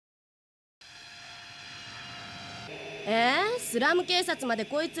スラム警察まで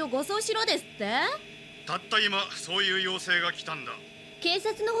こいつを護送しろですって？たった今そういう要請が来たんだ。警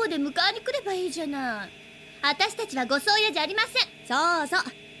察の方で迎えに来ればいいじゃない。私たちは護送屋じゃありません。そうそう、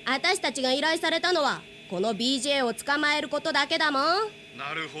私たちが依頼されたのはこの BJ を捕まえることだけだもん。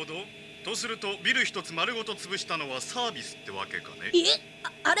なるほど。とするとビル一つ丸ごと潰したのはサービスってわけかね。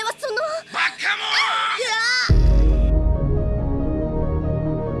あれはそのバカうわ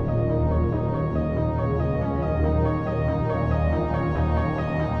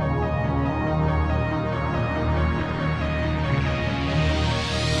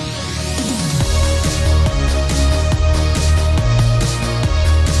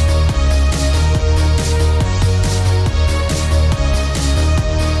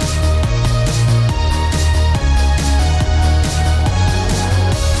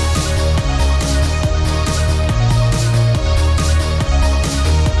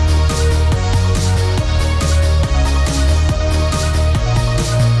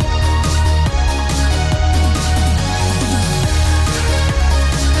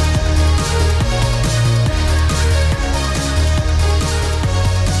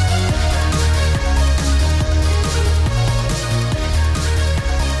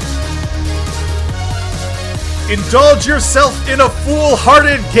Indulge yourself in a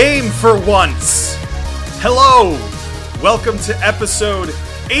foolhardy game for once. Hello, welcome to episode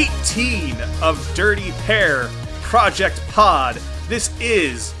 18 of Dirty Pair Project Pod. This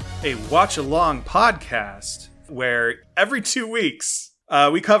is a watch-along podcast where every 2 weeks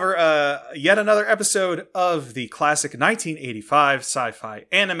we cover yet another episode of the classic 1985 sci-fi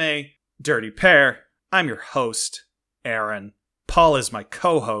anime, Dirty Pair. I'm your host, Aaron. Paul is my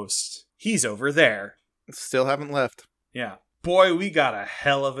co-host. He's over there. Still haven't left. Yeah. Boy, we got a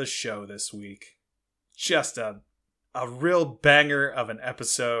hell of a show this week. Just a real banger of an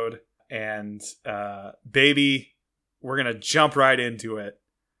episode. And, baby, we're going to jump right into it.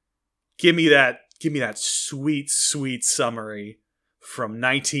 Give me that sweet, sweet summary from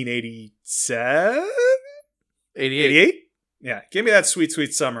 1987? 88? Yeah, give me that sweet,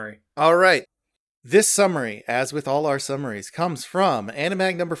 sweet summary. All right. This summary, as with all our summaries, comes from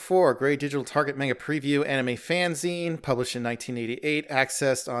Animag number 4, Grey Digital Target Manga Preview Anime Fanzine, published in 1988,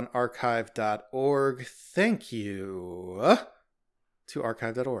 accessed on archive.org. Thank you to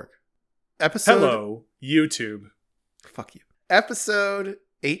archive.org. Hello, YouTube. Fuck you. Episode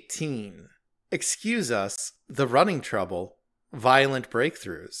 18. Excuse Us, The Running Trouble, Violent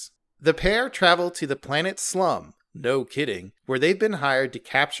Breakthroughs. The pair travel to the planet Slum. No kidding, where they've been hired to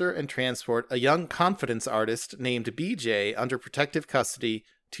capture and transport a young confidence artist named BJ under protective custody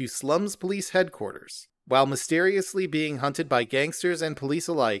to Slum's police headquarters. While mysteriously being hunted by gangsters and police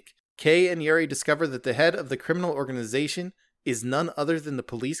alike, Kei and Yuri discover that the head of the criminal organization is none other than the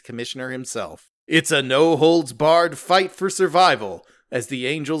police commissioner himself. It's a no-holds-barred fight for survival, as the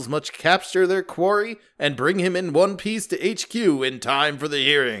Angels must capture their quarry and bring him in one piece to HQ in time for the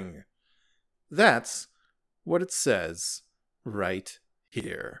hearing. That's what it says right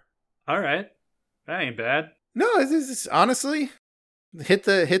here. All right. That ain't bad. No, it's honestly hit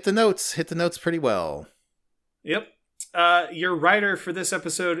the notes pretty well. Yep. Your writer for this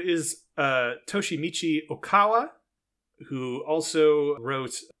episode is Toshimichi Okawa, who also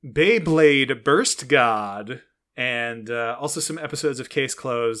wrote Beyblade Burst God and also some episodes of Case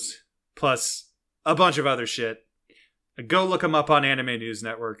Closed, plus a bunch of other shit. Go look him up on Anime News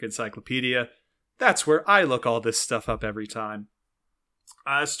Network Encyclopedia. That's where I look all this stuff up every time.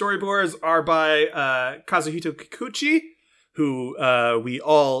 Storyboards are by Kazuhito Kikuchi, who we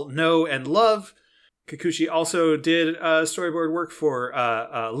all know and love. Kikuchi also did storyboard work for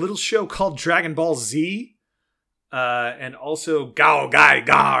a little show called Dragon Ball Z, and also Gao Gai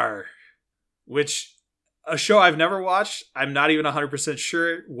Gar, which a show I've never watched. I'm not even 100%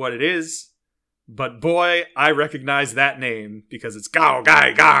 sure what it is, but boy, I recognize that name because it's Gao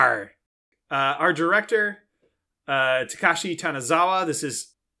Gai Gar. Our director, Takashi Tanazawa, this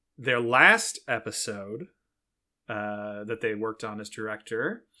is their last episode that they worked on as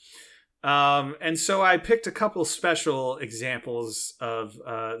director. And so I picked a couple special examples of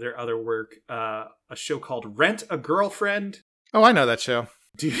their other work. A show called Rent a Girlfriend. Oh, I know that show.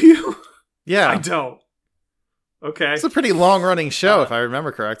 Do you? Yeah. I don't. Okay. It's a pretty long-running show, if I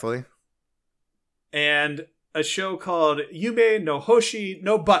remember correctly. And a show called Yume no Hoshi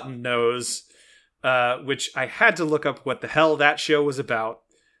no Button Nose, which I had to look up what the hell that show was about.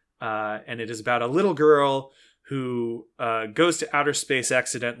 And it is about a little girl who goes to outer space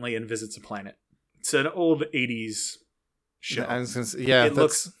accidentally and visits a planet. It's an old 80s show.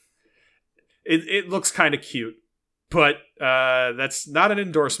 It looks kind of cute, but that's not an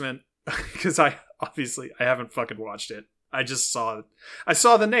endorsement because I obviously, I haven't fucking watched it. I saw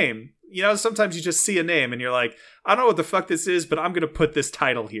the name. You know, sometimes you just see a name and you're like, I don't know what the fuck this is, but I'm going to put this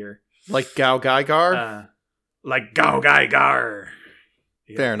title here. Like Gao Gaigar? Like Gao Gaigar.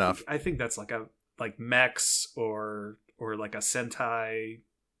 Yeah, Fair enough. I think that's like mechs or like a Sentai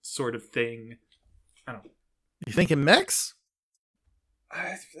sort of thing. I don't know. You thinking mechs?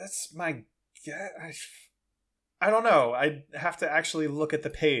 That's my guess. I don't know. I'd have to actually look at the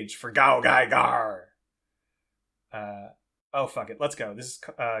page for Gao Gaigar. Oh, fuck it. Let's go. This is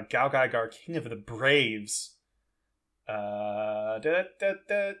Gao Gaigar, King of the Braves.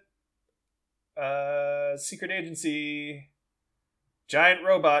 Secret Agency. Giant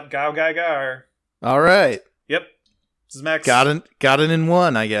Robot, Gao Gaigar. All right. Yep. This is Max. Got it in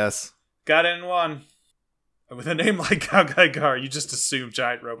one, I guess. Got it in one. With a name like Gao Gaigar, you just assume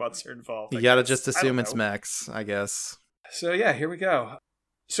giant robots are involved. You gotta just assume it's mechs, I guess. So yeah, here we go.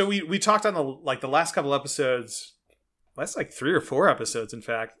 So we talked on the last couple episodes, last like 3 or 4 episodes, in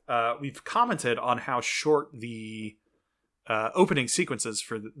fact. We've commented on how short the opening sequences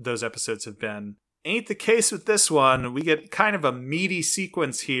for those episodes have been. Ain't the case with this one. We get kind of a meaty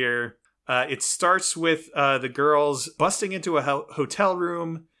sequence here. It starts with the girls busting into a hotel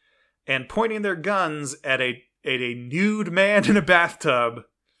room and pointing their guns at a nude man in a bathtub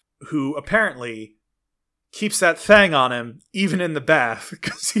who apparently keeps that thing on him even in the bath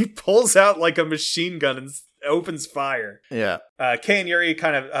because he pulls out like a machine gun and opens fire. Yeah. Kei and Yuri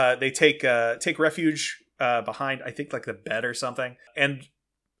kind of they take refuge behind, I think, like the bed or something, and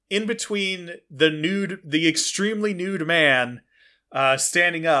in between the extremely nude man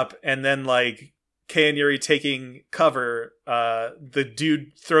standing up and then like Kei and Yuri taking cover, the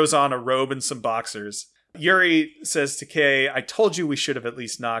dude throws on a robe and some boxers. Yuri says to Kei, I told you we should have at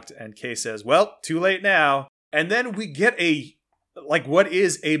least knocked. And Kei says, well, too late now. And then we get what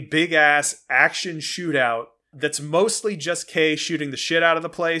is a big ass action shootout that's mostly just Kei shooting the shit out of the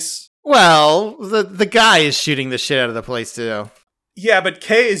place. Well, the guy is shooting the shit out of the place too. Yeah, but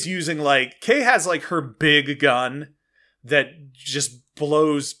Kei is using Kei has her big gun that just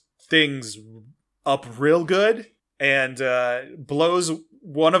blows things up real good and blows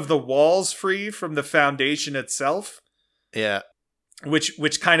one of the walls free from the foundation itself. Yeah.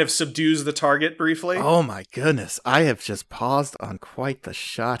 Which kind of subdues the target briefly. Oh my goodness. I have just paused on quite the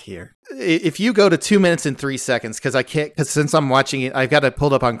shot here. If you go to 2 minutes and 3 seconds, because since I'm watching it, I've got it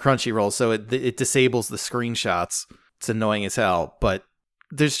pulled up on Crunchyroll, so it disables the screenshots. It's annoying as hell, but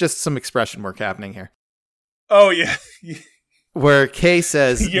there's just some expression work happening here. Oh, yeah. Where Kei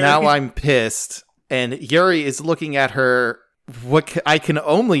says, now I'm pissed, and Yuri is looking at her, what I can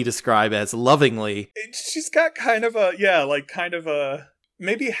only describe as lovingly. She's got kind of a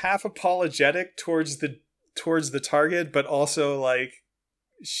maybe half apologetic towards the target, but also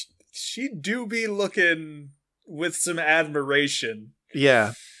she do be looking with some admiration.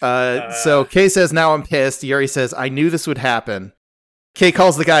 Yeah. So Kei says, now I'm pissed. Yuri says, I knew this would happen. Kei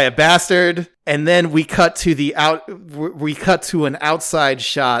calls the guy a bastard, and then we cut to an outside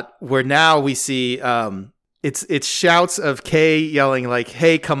shot where now we see it's shouts of Kei yelling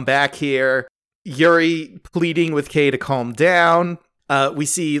hey, come back here. Yuri pleading with Kei to calm down. We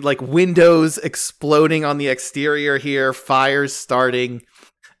see windows exploding on the exterior here, fires starting.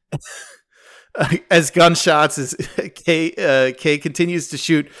 As gunshots, as Kei continues to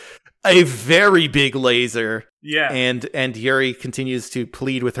shoot a very big laser. Yeah. And Yuri continues to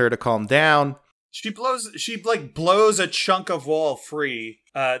plead with her to calm down. She blows a chunk of wall free.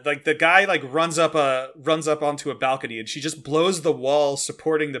 The guy runs up onto a balcony, and she just blows the wall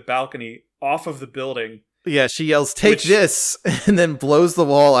supporting the balcony off of the building. Yeah, she yells, "Take this," and then blows the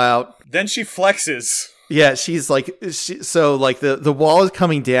wall out. Then she flexes. Yeah, she's the wall is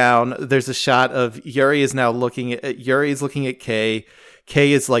coming down. There's a shot of Yuri is now looking at Kei.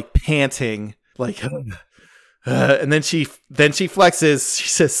 Kei is panting, and then she flexes. She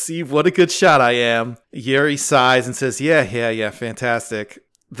says, "See what a good shot I am." Yuri sighs and says, "Yeah, fantastic."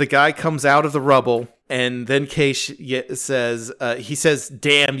 The guy comes out of the rubble, and then Kei says, he says,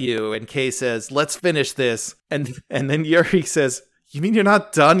 "Damn you!" And Kei says, "Let's finish this." And then Yuri says, "You mean you're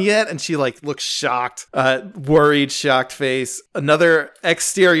not done yet?" And she looks shocked, worried, shocked face. Another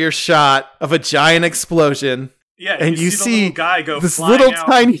exterior shot of a giant explosion. Yeah, and you see little guy go this flying little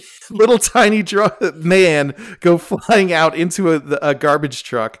out. tiny man go flying out into a garbage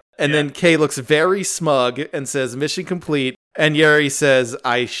truck. And then Kei looks very smug and says, "Mission complete." And Yuri says,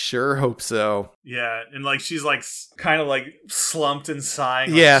 "I sure hope so." Yeah, and she's slumped and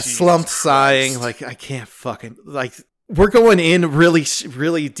sighing. Yeah, slumped sighing. I can't fucking we're going in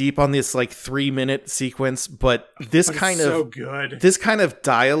really deep on this like 3-minute sequence, but this But it's kind so of good. this kind of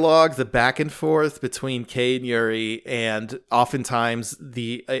dialogue, the back and forth between Kay and Yuri, and oftentimes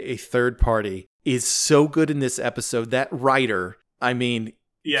a third party, is so good in this episode. That writer, I mean,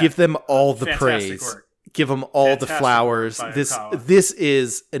 give them all the Fantastic praise. work. Give them all Fantastic the flowers. work by This Okawa.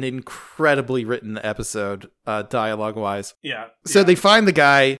 is an incredibly written episode, dialogue wise. Yeah. So yeah. they find the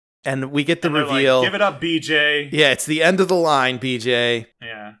guy, and we get the And they're reveal. Like, give it up, BJ. Yeah, it's the end of the line, BJ.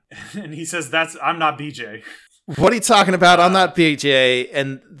 Yeah. And he says, I'm not BJ. What are you talking about? I'm not BJ.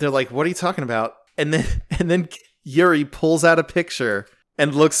 And they're like, what are you talking about? And then Yuri pulls out a picture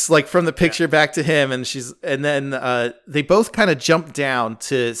and looks like from the picture back to him, and then they both kind of jump down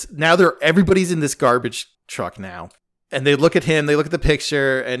to now everybody's in this garbage truck now. And they look at him, they look at the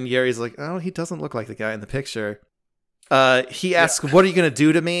picture, and Yuri's like, oh, he doesn't look like the guy in the picture. He asks, what are you going to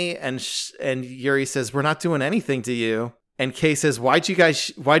do to me? And Yuri says, we're not doing anything to you. And Kay says, why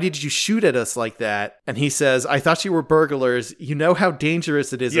did you shoot at us like that? And he says, I thought you were burglars. You know how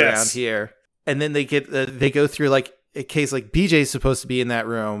dangerous it is around here. And then they go through like, Kay's like, BJ's supposed to be in that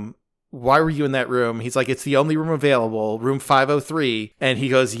room. Why were you in that room? He's like, it's the only room available, room 503. And he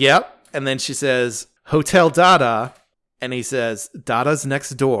goes, yep. And then she says, Hotel Dada. And he says, Dada's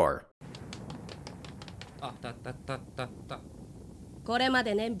next door. これま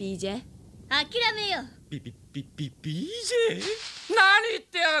でね BJ 諦めよう。 BJ? 何言っ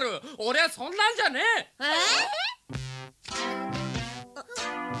てやる。俺はそんなんじゃね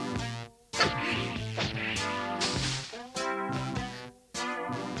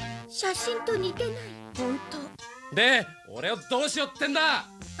写真と似てない。本当え。で、俺をどうしようってんだ。あ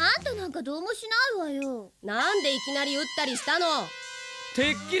んたなんかどうもしないわよ。なんでいきなり撃ったりしたの？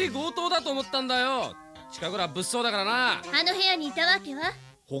てっきり強盗だと思ったんだよ。近くら物騒だからな。あの部屋にいたわけは？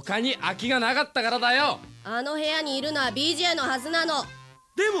他に空きがなかったからだよ。あの部屋にいるのは BJ のはずなの。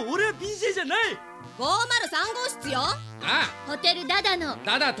でも俺は BJ じゃない。503号室よ。あホテルダダの。あ、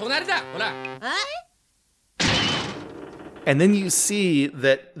ただ隣だ。ほら。And then you see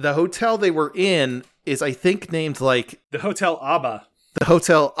that the hotel they were in is, I think, named like The Hotel Abba. the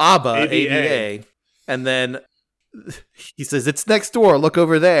Hotel ABBA, ABA. ABA. And then he says, it's next door, look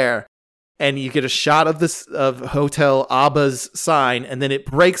over there. And you get a shot of Hotel ABBA's sign, and then it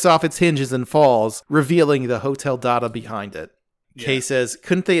breaks off its hinges and falls, revealing the Hotel Dada behind it. Yeah. Kay says,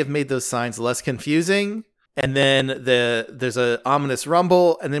 couldn't they have made those signs less confusing? And then there's a ominous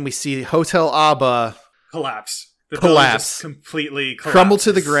rumble, and then we see Hotel ABBA Collapse. The Collapse. building just completely collapses. crumble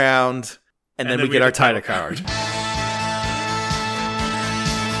to the ground, and then we get our title card.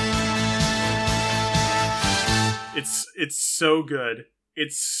 It's so good.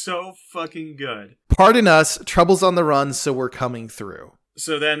 It's so fucking good. Pardon us, trouble's on the run, so we're coming through.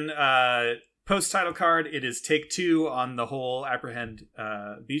 So then, post-title card, it is take 2 on the whole apprehend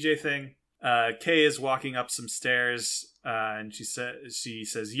BJ thing. Kay is walking up some stairs, and she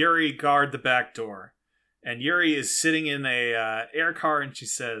says, Yuri, guard the back door. And Yuri is sitting in a air car, and she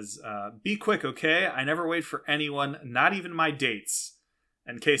says, be quick, okay? I never wait for anyone, not even my dates.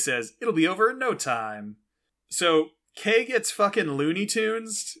 And Kay says, it'll be over in no time. So Kay gets fucking Looney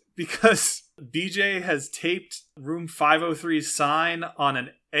Tunes because BJ has taped room 503's sign on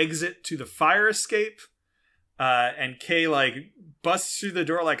an exit to the fire escape. And Kay like busts through the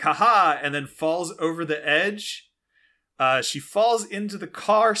door like, haha, and then falls over the edge. She falls into the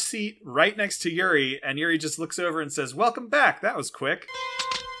car seat right next to Yuri, and Yuri just looks over and says, welcome back. That was quick.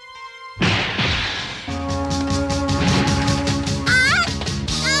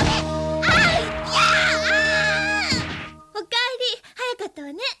 おかえり。早かった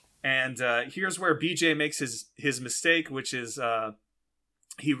わね。 And here's where BJ makes his mistake, which is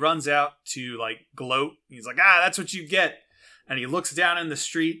he runs out to like gloat. He's like, that's what you get. And he looks down in the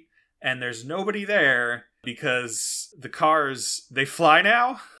street, and there's nobody there because the cars, they fly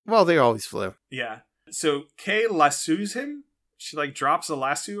now. Well, they always flew. Yeah. So Kay lassoes him. She like drops a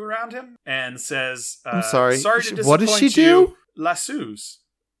lasso around him and says, I'm sorry. Sorry to disappoint What does she do? you. Lassos.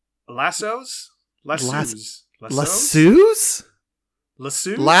 Lassos? Lassos. Lassos?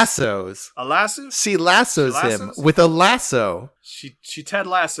 Lassos? Lassos. A lasso? She lassos She him lassos? with a lasso. She Ted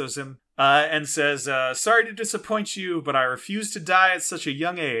Lassos him and says, sorry to disappoint you, but I refuse to die at such a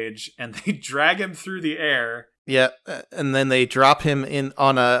young age. And they drag him through the air. Yeah, and then they drop him in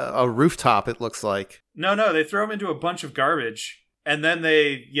on a rooftop, it looks like. No, they throw him into a bunch of garbage. And then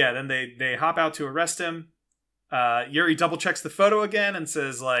they hop out to arrest him. Yuri double checks the photo again and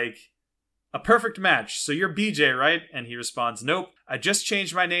says, like, a perfect match. So you're BJ, right? And he responds, nope, I just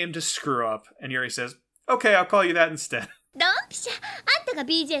changed my name to Screw Up. And Yuri says, okay, I'll call you that instead. ドンピシャ。あんたが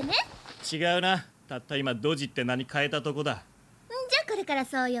BJ ね。違うな。たった今ドジって名に変えたとこだ。じゃあこれから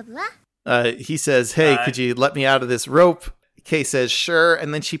そう呼ぶわ。He says, "Hey, could you let me out of this rope?" Kay says, "Sure,"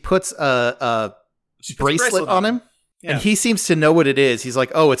 and then she puts a She puts a bracelet on him, Yeah. and he seems to know what it is. He's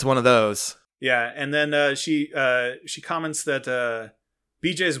like, "Oh, it's one of those." Yeah, and then she comments that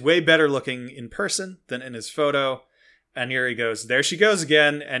BJ's way better looking in person than in his photo, and Yuri goes, "There she goes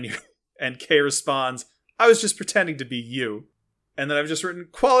again," and Kay responds, "I was just pretending to be you." And then I've just written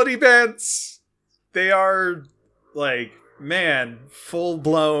quality bands. They are like, man, full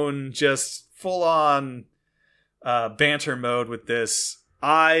blown, just full on banter mode with this.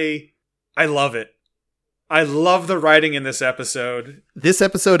 I love it. I love the writing in this episode. This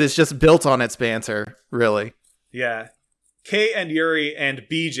episode is just built on its banter, really. Yeah. Kay and Yuri and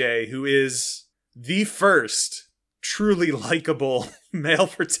BJ, who is the first truly likable male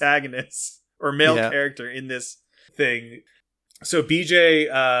protagonist or male character in this thing. So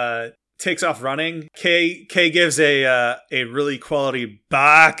BJ takes off running. Kay gives a really quality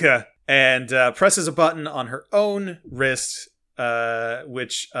baka and presses a button on her own wrist,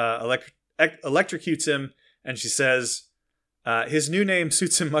 which electrocutes him. And she says his new name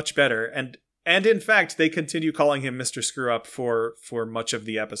suits him much better. And in fact, they continue calling him Mr. Screw Up for much of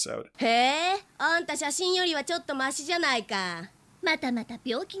the episode. へえ、あんた写真よりはちょっとマシじゃないか。またまた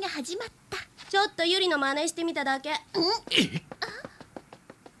病気が始まった。ちょっとユリの真似してみただけ。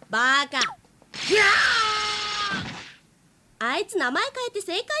バカ。あいつ名前変えて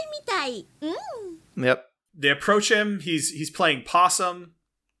正解みたい。Yep. They approach him. He's playing possum,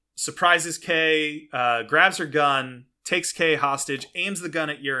 surprises Kay, grabs her gun, takes Kay hostage, aims the gun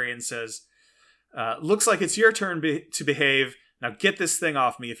at Yuri, and says, "Looks like it's your turn to behave. Now get this thing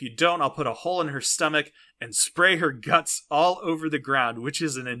off me. If you don't, I'll put a hole in her stomach and spray her guts all over the ground," which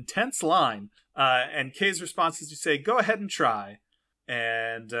is an intense line. And Kay's response is to say, "Go ahead and try."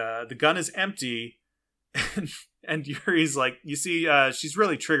 And the gun is empty. And Yuri's like, "You see, she's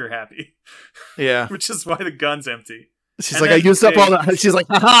really trigger happy." Yeah. Which is why the gun's empty. She's And like, "I then used up all the." She's like,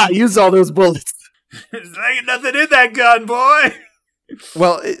 "Haha, I used all those bullets." There ain't nothing in that gun, boy.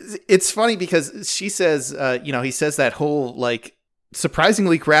 Well, it's funny because she says, he says that whole like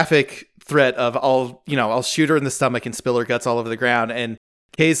surprisingly graphic threat of I'll shoot her in the stomach and spill her guts all over the ground. And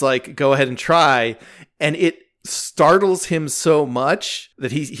Kay's like, "Go ahead and try." And it startles him so much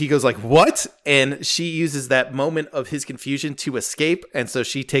that he goes like, "What?" And she uses that moment of his confusion to escape. And so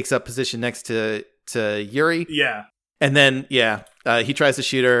she takes up position next to Yuri. Yeah. And then, he tries to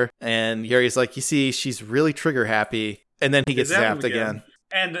shoot her, and Yuri's like, "You see, she's really trigger happy." And then he gets zapped again.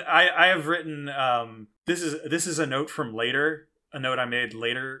 And I have written, this is a note from later, a note I made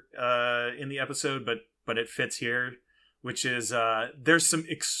later in the episode, but it fits here, which is there's some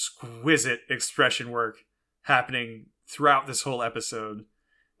exquisite expression work happening throughout this whole episode.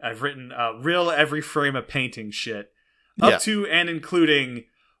 I've written real every frame of painting shit, up to and including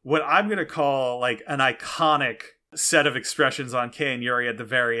what I'm going to call like an iconic set of expressions on Kay and Yuri at the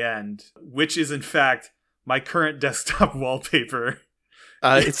very end, which is in fact my current desktop wallpaper.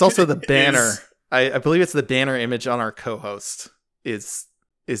 It's also the banner. I believe it's the banner image on our co-host is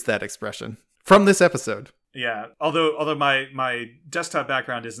that expression from this episode. Yeah, although my desktop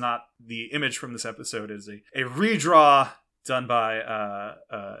background is not the image from this episode, is a redraw done by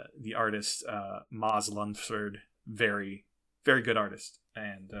the artist Maz Lunsford, very very good artist,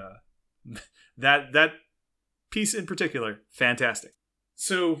 and that piece in particular, fantastic.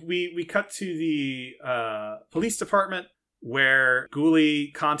 So we cut to the police department where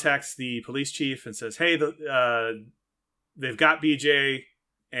Ghoulie contacts the police chief and says, "Hey, they've got BJ."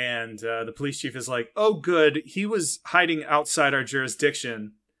 And the police chief is like, "Oh, good. He was hiding outside our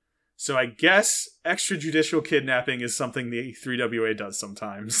jurisdiction. So I guess extrajudicial kidnapping is something the 3WA does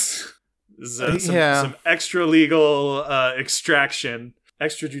sometimes." This is some extra legal extraction,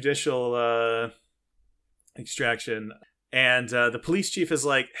 extrajudicial extraction. And the police chief is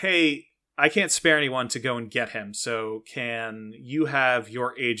like, "Hey, I can't spare anyone to go and get him. So can you have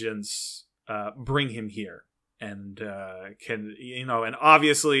your agents bring him here? And and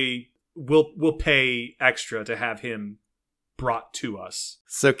obviously we'll pay extra to have him brought to us."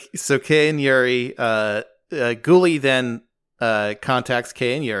 So Kay and Yuri, Ghoulie then contacts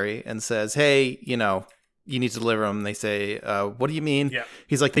Kay and Yuri and says, "Hey, you need to deliver them." They say, "What do you mean?" Yeah.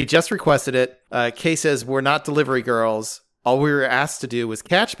 He's like, "They just requested it." Kay says, "We're not delivery girls. All we were asked to do was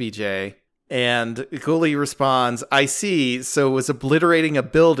catch BJ." And Ghoulie responds, "I see. So it was obliterating a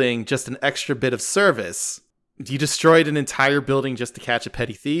building just an extra bit of service. You destroyed an entire building just to catch a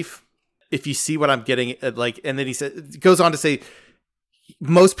petty thief? If you see what I'm getting at, like," and then he goes on to say,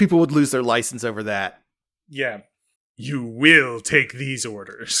 "Most people would lose their license over that." Yeah. "You will take these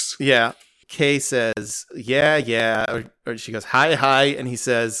orders." Yeah. Kay says, yeah, or she goes, hi, and he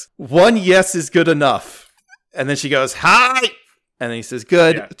says, 1 yes is good enough. And then she goes, hi, and then he says,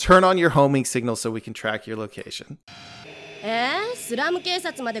 good, Yeah. turn on your homing signal so we can track your location. スラム警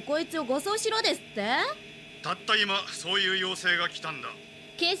察までこいつを護送しろですって？たった今そういう要請が来たんだ。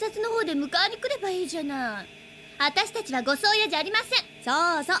警察の方で迎えに来ればいいじゃない。私たちは護送屋じゃありません。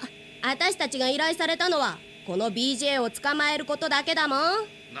そうそう、私たちが依頼されたのはこの BJ を捕まえることだけだもん。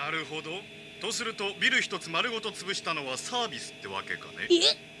なるほど。とするとビル一つ丸ごと潰したのはサービスってわけかね。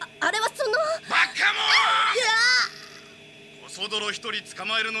あれはそのバカモン！コソ泥一人捕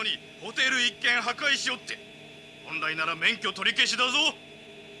まえるのにホテル一軒破壊しよって。本来なら免許取り消しだぞ。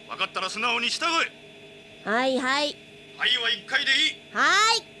分かったら素直に従え。はいはいはいは1回でいい。は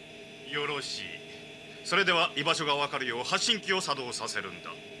いよろしい。それでは居場所が分かるよう発信機を作動させるんだ。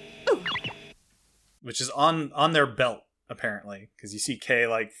Which is on their belt, apparently, because you see Kay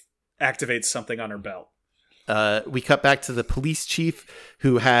like activates something on her belt. We cut back to the police chief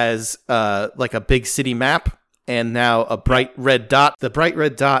who has like a big city map and now a bright red dot. The bright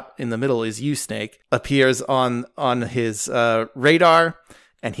red dot in the middle is you, Snake, appears on his radar,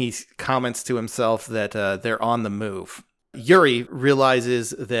 and he comments to himself that they're on the move. Yuri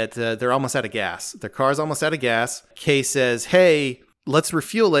realizes that they're almost out of gas. Their car's almost out of gas. Kay says, hey, let's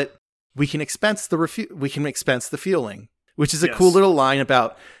refuel it. We can expense the fueling, which is a cool little line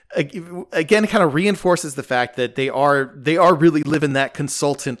about, again, kind of reinforces the fact that they are really living that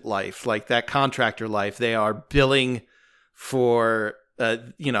consultant life, like that contractor life. They are billing for,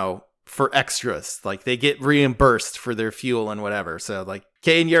 for extras. Like they get reimbursed for their fuel and whatever. So like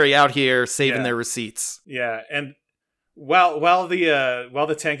Kay and Yuri out here saving their receipts. Yeah, and while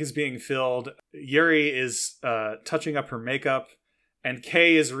the tank is being filled, Yuri is touching up her makeup. And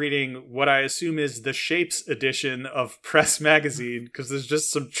Kay is reading what I assume is the Shapes edition of Press Magazine, because there's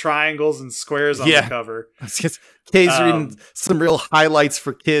just some triangles and squares on the cover. Kay's reading some real highlights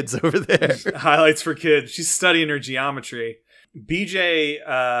for kids over there. Highlights for kids. She's studying her geometry. BJ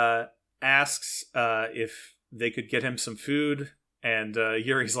asks if they could get him some food, and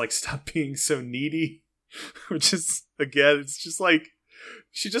Yuri's like, stop being so needy. Which is, again, it's just like,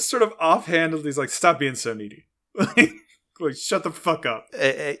 she just sort of offhandedly is like, stop being so needy. Like, shut the fuck up.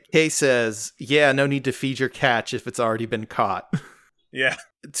 Kay says, yeah, no need to feed your catch if it's already been caught. Yeah.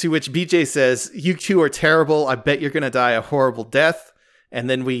 To which BJ says, you two are terrible. I bet you're going to die a horrible death. And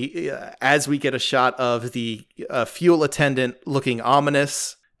then as we get a shot of the fuel attendant looking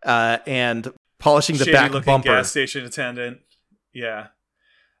ominous and polishing the back bumper. Gas station attendant. Yeah.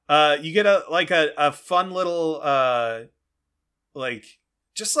 You get a fun little,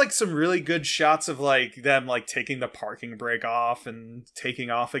 just like some really good shots of like them like taking the parking brake off and taking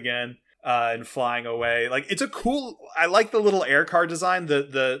off again and flying away. Like it's I like the little air car design.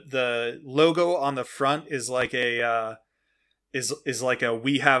 The logo on the front is like a is like a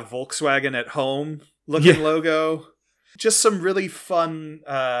we have Volkswagen at home looking logo. Just some really fun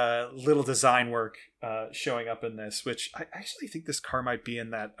little design work showing up in this, which I actually think this car might be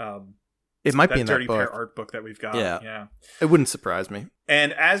in that it might be in Dirty that book. Pair art book that we've got. Yeah. It wouldn't surprise me.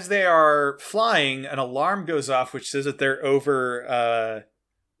 And as they are flying, an alarm goes off, which says that they're over.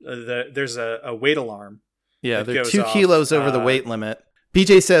 There's a weight alarm. Yeah, they're 2 kilos over the weight limit.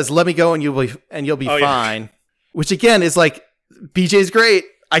 BJ says, "Let me go, and you'll be fine." Yeah. Which again is like, BJ's great.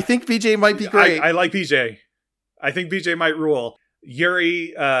 I think BJ might be great. I like BJ. I think BJ might rule.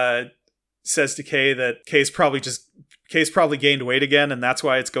 Yuri says to Kay that Kay's probably gained weight again, and that's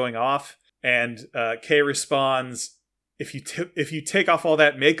why it's going off. And Kay responds, if you take off all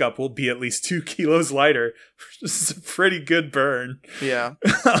that makeup, we'll be at least 2 kilos lighter. This is a pretty good burn. Yeah.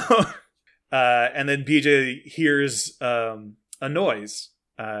 And then BJ hears a noise,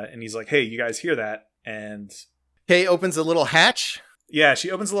 and he's like, hey, you guys hear that? And Kay opens a little hatch. Yeah,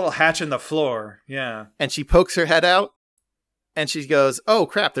 she opens a little hatch in the floor. Yeah. And she pokes her head out, and she goes, oh,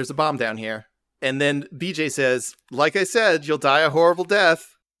 crap, there's a bomb down here. And then BJ says, like I said, you'll die a horrible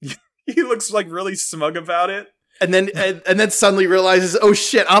death. He looks like really smug about it. And then suddenly realizes, oh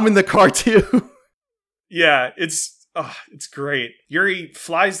shit, I'm in the car too. Yeah, it's great. Yuri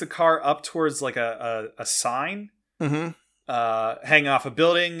flies the car up towards like a sign, hang off a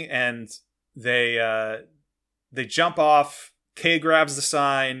building, and they jump off. Kay grabs the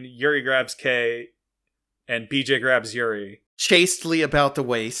sign, Yuri grabs Kay, and BJ grabs Yuri. Chastely about the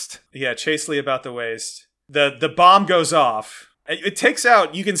waist. Yeah, chastely about the waist. The bomb goes off. It takes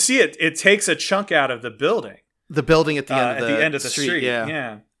out, you can see it takes a chunk out of the building. The building at the end of the street.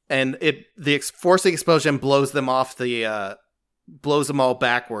 Yeah. And the forcing explosion blows them off the blows them all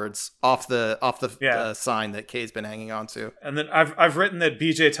backwards off the Yeah. sign that Kay's been hanging on to. And then I've written that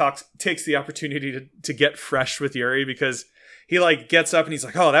BJ takes the opportunity to get fresh with Yuri because he like gets up and he's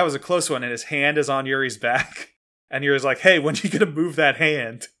like, oh, that was a close one, and his hand is on Yuri's back, and Yuri's like, hey, when are you gonna move that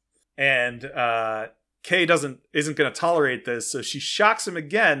hand? And Kay isn't gonna tolerate this, so she shocks him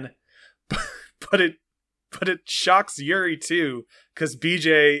again, but it shocks Yuri too because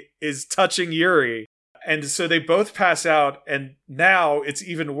BJ is touching Yuri. And so they both pass out, and now it's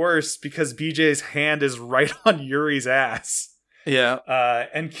even worse because BJ's hand is right on Yuri's ass. Yeah.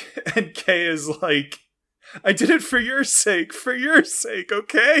 And Kay is like, I did it for your sake,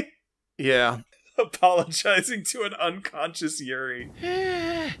 okay? Yeah. Apologizing to an unconscious Yuri.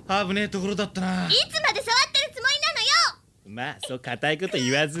 危ねえところだったな。いつまで触ってるつもりなのよ。まあそう固いこと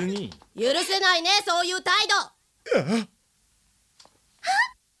言わずに。許せないね、そういう態度。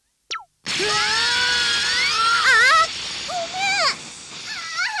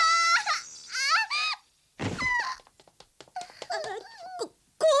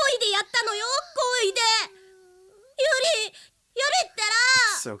好意でやったのよ、好意で。ユリったら。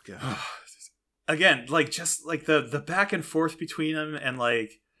 So good. Again, like just like the back and forth between them, and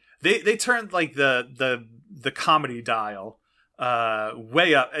like they turned like the comedy dial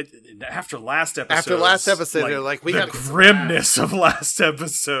way up after last episode. After last episode, they're like, we the got grimness of last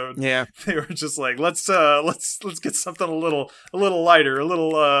episode. Yeah. They were just like, let's get something a little lighter, a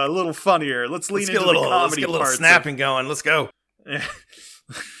little funnier. Let's lean into the comedy let's get a little parts. snapping going. Let's go.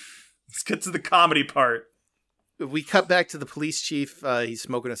 Let's get to the comedy part. We cut back to the police chief. He's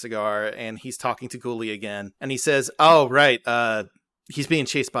smoking a cigar, and he's talking to Ghoulie again. And he says, oh, right, he's being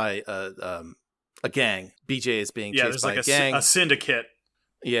chased by a gang. BJ is being chased by a gang. A syndicate.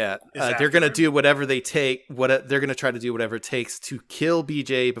 Yeah, is they're after going to him. do whatever they take. They're going to try to do whatever it takes to kill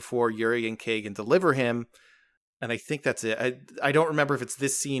BJ before Yuri and Kay can deliver him. And I think that's it. I don't remember if it's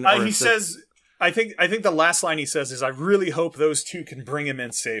this scene or He says, I think the last line he says is, I really hope those two can bring him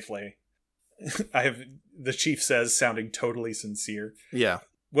in safely. The chief says, sounding totally sincere. Yeah.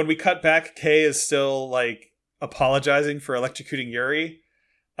 When we cut back, Kay is still like apologizing for electrocuting Yuri.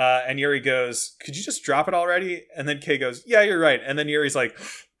 And Yuri goes, could you just drop it already? And then Kay goes, yeah, you're right. And then Yuri's like,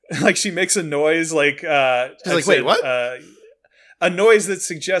 like she makes a noise like, she's like, wait, what? A noise that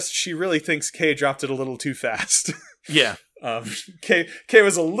suggests she really thinks Kay dropped it a little too fast. Yeah. Kay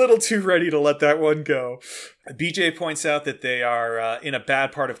was a little too ready to let that one go. BJ points out that they are in a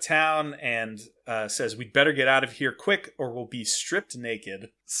bad part of town and says we'd better get out of here quick or we'll be stripped naked.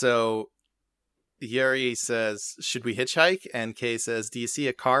 So Yuri says, should we hitchhike? And Kay says, do you see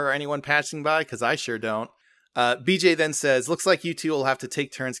a car or anyone passing by? Because I sure don't. BJ then says, looks like you two will have to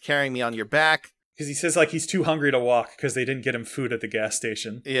take turns carrying me on your back. Because he says like he's too hungry to walk because they didn't get him food at the gas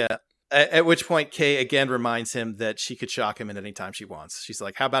station. Yeah. At which point, Kay again reminds him that she could shock him at any time she wants. She's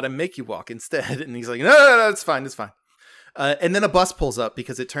like, how about I make you walk instead? And he's like, no, it's fine. And then a bus pulls up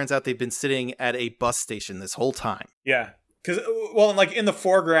because it turns out they've been sitting at a bus station this whole time. Yeah. Because, well, like in the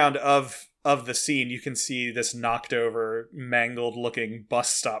foreground of the scene, you can see this knocked over, mangled looking bus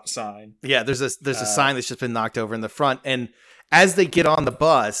stop sign. Yeah, there's a sign that's just been knocked over in the front. And as they get on the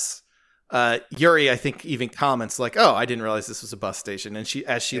bus, Yuri, I think, even comments like, oh, I didn't realize this was a bus station. And she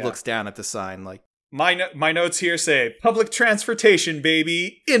looks down at the sign like, my notes here say public transportation,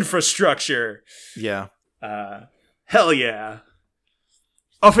 baby, infrastructure. Yeah. Hell yeah.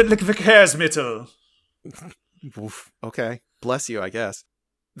 Offentliche Verkehrsmittel. Oof, okay. Bless you, I guess.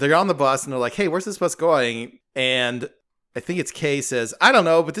 They're on the bus and they're like, hey, where's this bus going? And I think it's Kay says, I don't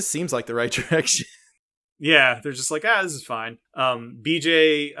know, but this seems like the right direction. Yeah, they're just like, this is fine.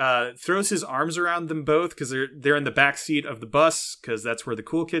 BJ throws his arms around them both because they're in the back seat of the bus because that's where the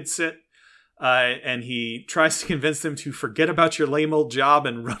cool kids sit. And he tries to convince them to forget about your lame old job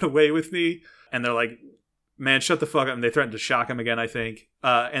and run away with me. And they're like, man, shut the fuck up. And they threaten to shock him again, I think.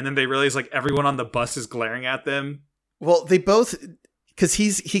 And then they realize like everyone on the bus is glaring at them. Well, they both, because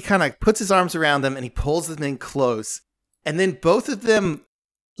he kind of puts his arms around them and he pulls them in close. And then both of them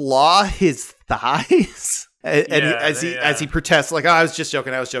claw his thighs as he protests, like, oh, I was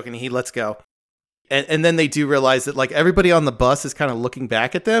joking. And he lets go. And then they do realize that like everybody on the bus is kind of looking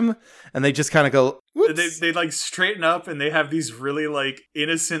back at them, and they just kind of go, whoops. They like straighten up and they have these really like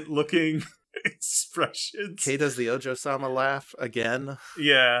innocent looking expressions. Kay does the Ojo-sama laugh again.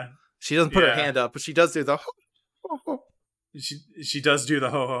 Yeah. She doesn't put her hand up, but she does do the ho, ho, ho. She does do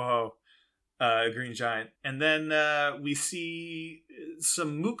the ho ho ho. Green Giant. And then we see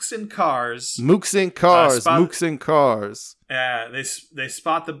some mooks in cars. Mooks in cars. Yeah, they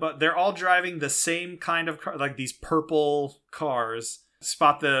spot the bus. They're all driving the same kind of car, like these purple cars.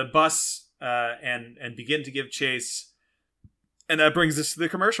 Spot the bus and begin to give chase. And that brings us to the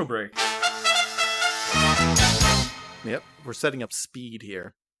commercial break. Yep, we're setting up speed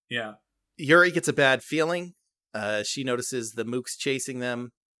here. Yeah. Yuri gets a bad feeling. She notices the mooks chasing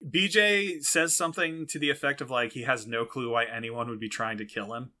them. BJ says something to the effect of like he has no clue why anyone would be trying to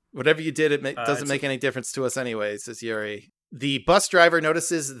kill him. Whatever you did, it doesn't make any difference to us anyway, says Yuri. The bus driver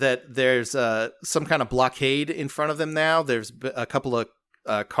notices that there's some kind of blockade in front of them now. There's a couple of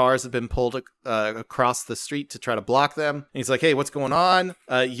cars have been pulled across the street to try to block them. And he's like, hey, what's going on?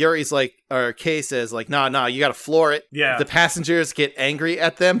 Yuri's like, or Kay says like, nah, you gotta floor it. Yeah. The passengers get angry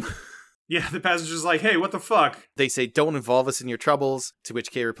at them. Yeah, the passenger's like, hey, what the fuck? They say, don't involve us in your troubles, to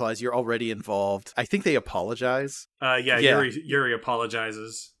which Kay replies, you're already involved. I think they apologize. Yeah. Yuri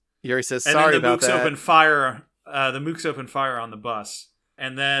apologizes. Yuri says, And sorry then the about mooks that. open fire. The mooks open fire on the bus.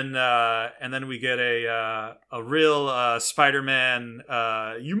 And then we get a real Spider-Man.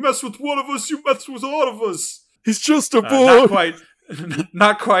 You mess with one of us, you mess with all of us. He's just a boy.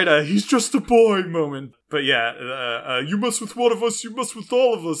 Not quite a he's just a boy moment. But yeah, you mess with one of us, you mess with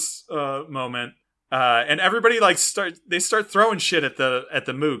all of us moment. And everybody start throwing shit at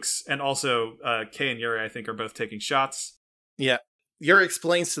the mooks, and also Kay and Yuri I think are both taking shots. Yeah. Yuri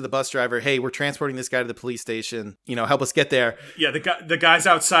explains to the bus driver, hey, we're transporting this guy to the police station. Help us get there. Yeah, the guys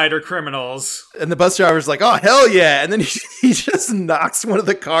outside are criminals. And the bus driver's like, oh, hell yeah. And then he just knocks one of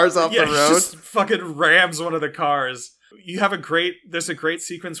the cars off the road. He just fucking rams one of the cars. There's a great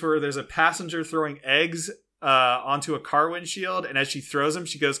sequence where there's a passenger throwing eggs onto a car windshield. And as she throws them,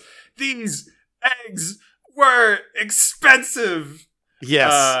 she goes, these eggs were expensive.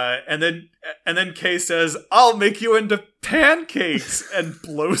 Yes. And then Kay says, I'll make you into pancakes, and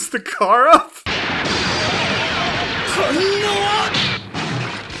blows the car up.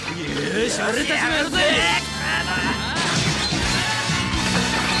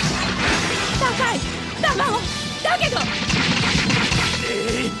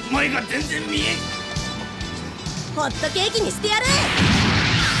ホットケーキにしてやる。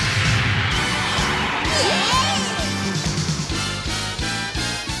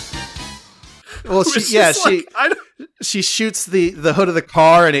Well, she shoots the hood of the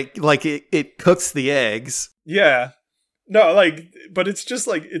car, and it cooks the eggs. Yeah. No, but it's just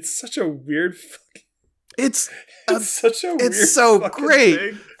it's such a weird It's such a weird it's so great.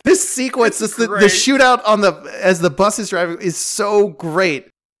 thing. This sequence, the shootout as the bus is driving is so great.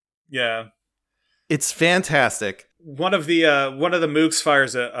 Yeah. It's fantastic. One of the mooks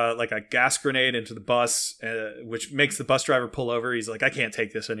fires a gas grenade into the bus, which makes the bus driver pull over. He's like, I can't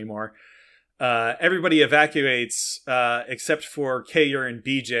take this anymore. Everybody evacuates except for Kay and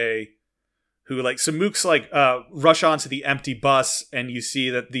BJ, who some mooks rush onto the empty bus, and you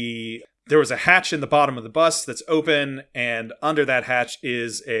see that there was a hatch in the bottom of the bus that's open, and under that hatch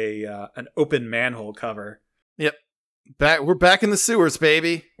is an open manhole cover. Yep. We're back in the sewers,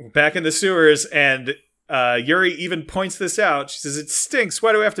 baby. We're back in the sewers, and Yuri even points this out. She says, it stinks.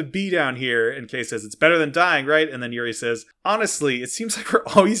 Why do we have to be down here? And Kay says, it's better than dying, right? And then Yuri says, honestly, it seems like we're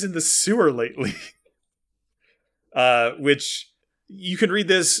always in the sewer lately. Which you can read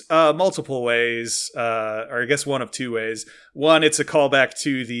this multiple ways, or I guess one of two ways. One, it's a callback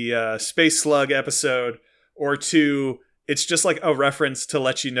to the Space Slug episode, or two, it's just a reference to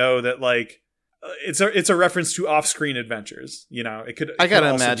let you know that it's a reference to off-screen adventures. It could. I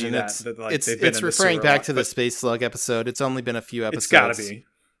gotta also imagine it's referring back to the Space Slug episode. It's only been a few episodes. It's gotta be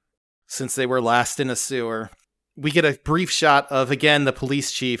since they were last in a sewer. We get a brief shot of again the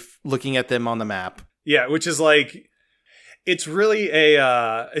police chief looking at them on the map. Yeah, which is it's really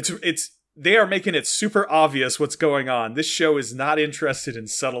it's they are making it super obvious what's going on. This show is not interested in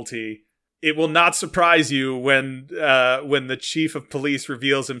subtlety. It will not surprise you when the chief of police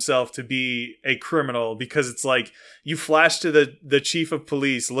reveals himself to be a criminal, because it's you flash to the chief of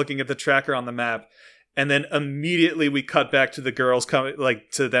police looking at the tracker on the map, and then immediately we cut back to the girls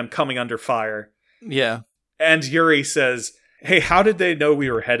to them coming under fire. Yeah. And Yuri says, hey, how did they know we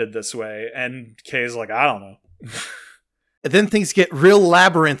were headed this way? And Kay's like, I don't know. And then things get real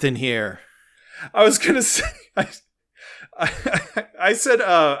labyrinth in here. I was gonna say, I said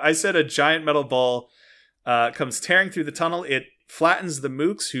a giant metal ball comes tearing through the tunnel. It flattens the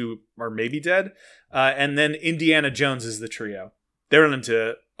mooks, who are maybe dead, and then Indiana Jones is the trio. They run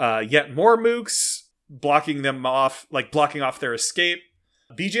into yet more mooks, blocking off their escape.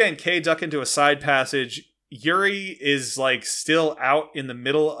 BJ and Kay duck into a side passage. Yuri is still out in the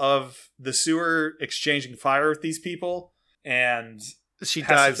middle of the sewer exchanging fire with these people, and she has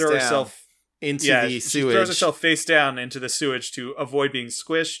dives to throw down herself into the sewage. She throws herself face down into the sewage to avoid being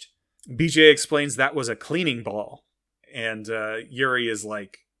squished. BJ explains that was a cleaning ball, and Yuri is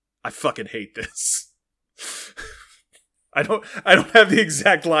like, I fucking hate this. I don't have the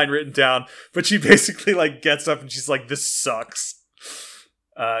exact line written down, but she basically like gets up and she's like, "This sucks,"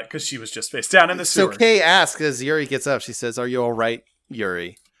 because she was just face down in the sewer. So Kay asks as Yuri gets up. She says, "Are you all right,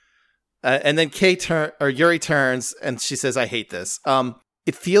 Yuri?" And then Yuri turns and she says, "I hate this."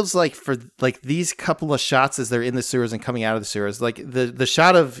 It feels like for like these couple of shots as they're in the sewers and coming out of the sewers, like the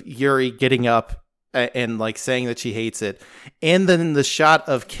shot of Yuri getting up and like saying that she hates it, and then the shot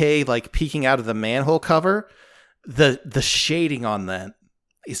of Kay like peeking out of the manhole cover. The shading on that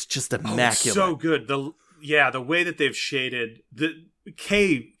is just immaculate. So good. The way that they've shaded the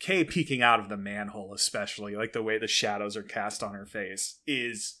Kay peeking out of the manhole, especially like the way the shadows are cast on her face,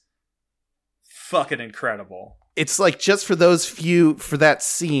 is fucking incredible. It's like just for that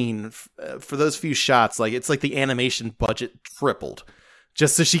scene, for those few shots, like it's like the animation budget tripled,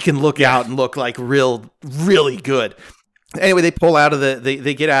 just so she can look out and look like really good. Anyway, they pull out of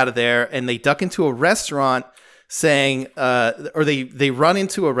they get out of there and they duck into a restaurant. Saying, or they run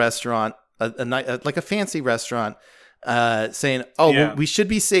into a restaurant, like a fancy restaurant, saying, well, we should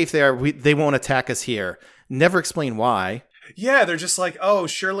be safe there. They won't attack us here. Never explain why. Yeah, they're just like, oh,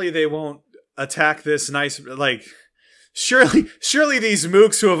 surely they won't attack this nice, like, surely these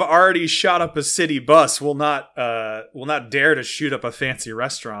mooks who have already shot up a city bus will not dare to shoot up a fancy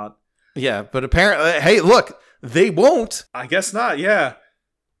restaurant. Yeah, but apparently, hey, look, they won't. I guess not. Yeah.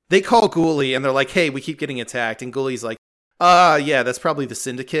 They call Ghoulie and they're like, hey, we keep getting attacked. And Ghoulie's like, yeah, that's probably the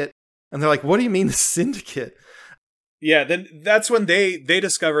Syndicate. And they're like, what do you mean the Syndicate? Yeah, then that's when they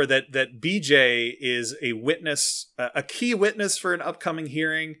discover that BJ is a witness, a key witness for an upcoming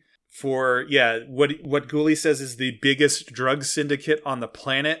hearing for, what Ghoulie says is the biggest drug syndicate on the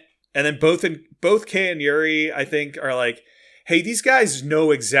planet. And then both Kay and Yuri, I think, are like, hey, these guys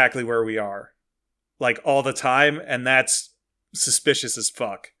know exactly where we are, like all the time. And that's suspicious as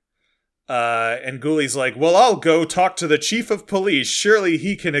fuck. And Ghoulie's like, well, I'll go talk to the chief of police. Surely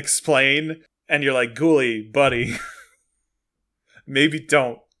he can explain. And you're like, Ghoulie, buddy, maybe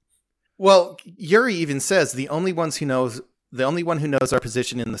don't. Well, Yuri even says the only one who knows our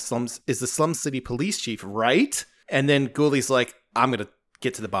position in the slums is the Slum City Police Chief, right? And then Ghoulie's like, I'm going to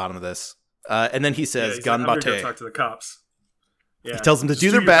get to the bottom of this. And then he says, "Ganbate." I'm gonna go talk to the cops. Yeah. He tells them to Just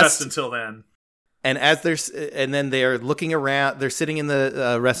do their best until then. And then they're looking around, they're sitting in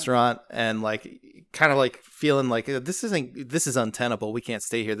the restaurant and like kind of like feeling like this is untenable. We can't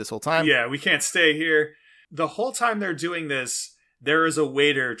stay here this whole time. Yeah, we can't stay here. The whole time they're doing this, there is a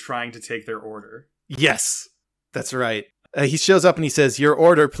waiter trying to take their order. Yes, that's right. He shows up and he says, "Your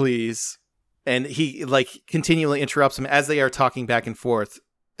order, please." And he like continually interrupts him as they are talking back and forth.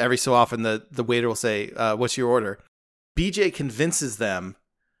 Every so often, the waiter will say, "What's your order?" BJ convinces them.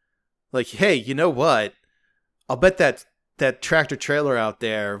 Like, hey, you know what? I'll bet that tractor trailer out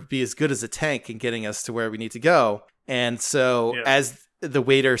there would be as good as a tank in getting us to where we need to go. And so as the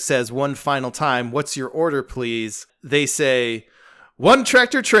waiter says one final time, "What's your order, please?" they say, "One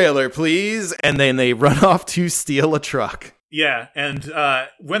tractor trailer, please." And then they run off to steal a truck. Yeah, and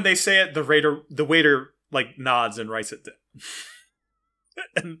when they say it, the waiter like nods and writes it down.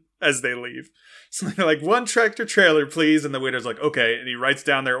 And as they leave. So they're like, "One tractor trailer, please." And the waiter's like, "Okay." And he writes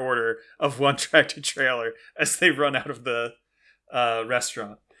down their order of one tractor trailer as they run out of the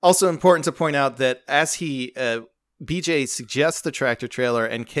restaurant. Also important to point out that as BJ suggests the tractor trailer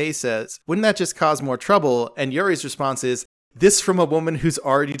and Kay says, "Wouldn't that just cause more trouble?" And Yuri's response is, "This from a woman who's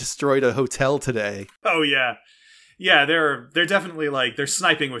already destroyed a hotel today." Oh, yeah. Yeah, they're definitely like, they're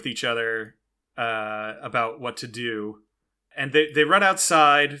sniping with each other about what to do. And they run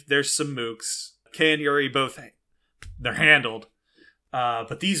outside. There's some mooks. Kay and Yuri both, they're handled.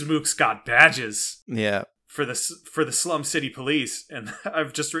 But these mooks got badges. Yeah. For the Slum City Police. And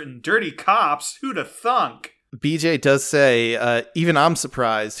I've just written, "Dirty cops, who'da thunk?" BJ does say, even I'm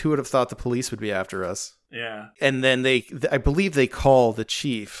surprised. Who would have thought the police would be after us? Yeah. And then I believe they call the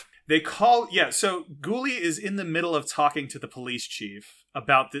chief. So Ghoulie is in the middle of talking to the police chief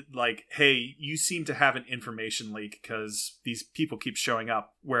about hey, you seem to have an information leak because these people keep showing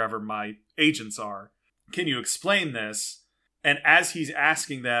up wherever my agents are. Can you explain this? And as he's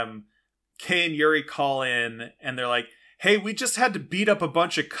asking them, Kay and Yuri call in and they're like, "Hey, we just had to beat up a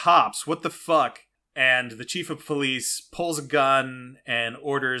bunch of cops. What the fuck?" And the chief of police pulls a gun and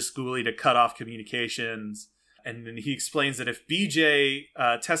orders Ghoulie to cut off communications. And then he explains that if BJ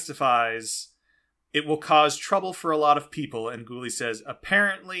testifies, it will cause trouble for a lot of people. And Ghoulie says,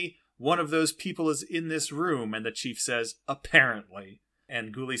 "Apparently, one of those people is in this room." And the chief says, "Apparently."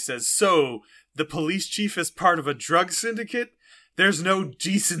 And Ghoulie says, "So, the police chief is part of a drug syndicate? There's no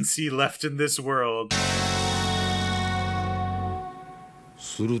decency left in this world."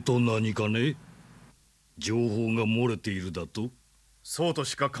 すると何かね情報が漏れているだと？そうと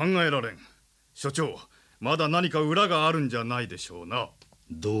しか考えられん。所長、まだ何か裏があるんじゃないでしょうな。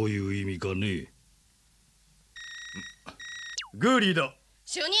どういう意味かね？グーリーだ。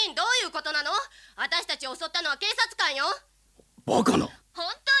主任、どういうことなの？私たちを襲ったのは警察官よ。バカな。本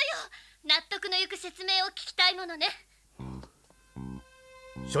当よ。納得のいく説明を聞きたいものね。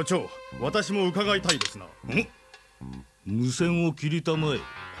所長、私も伺いたいですな。無線を切りたまえ。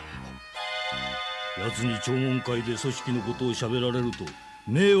奴に聴聞会で組織のことを喋られると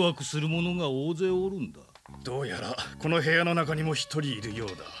迷惑する者が大勢おるんだ。どうやらこの部屋の中にも一人いるよう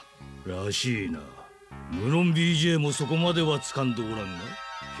だ。らしいな。無論 BJ もそこまでは掴んでおらんが。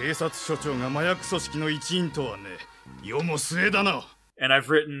警察署長が麻薬組織の一員とはね、世も末だな。 And I've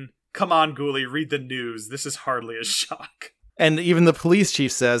written, come on, Ghoulie, read the news. This is hardly a shock. And even the police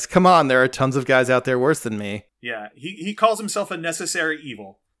chief says, come on, there are tons of guys out there worse than me. Yeah, he calls himself a necessary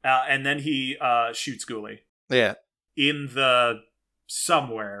evil. And then he shoots Ghoulie. Yeah. In the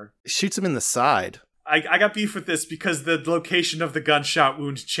somewhere. Shoots him in the side. I got beef with this because the location of the gunshot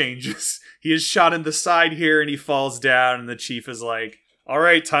wound changes. He is shot in the side here and he falls down and the chief is like, all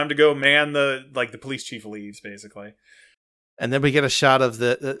right, time to go man. The police chief leaves, basically. And then we get a shot of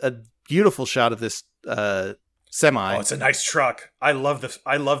a beautiful shot of this semi. Oh, it's a nice truck. I love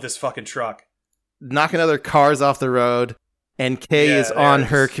this fucking truck. Knocking other cars off the road. And Kay is on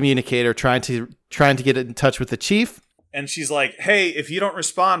her communicator trying to get in touch with the chief. And she's like, hey, if you don't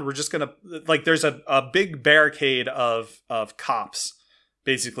respond, we're just going to... Like, there's a big barricade of cops,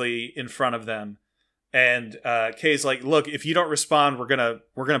 basically, in front of them. And Kay's like, look, if you don't respond, we're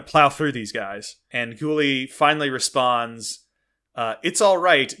gonna plow through these guys. And Ghoulie finally responds, it's all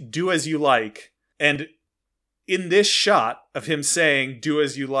right, do as you like. And in this shot of him saying, do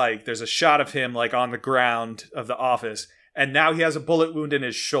as you like, there's a shot of him, like, on the ground of the office. And now he has a bullet wound in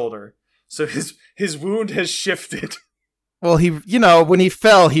his shoulder. So his wound has shifted. Well, when he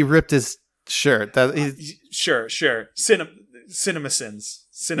fell, he ripped his shirt. Sure. Cinema sins.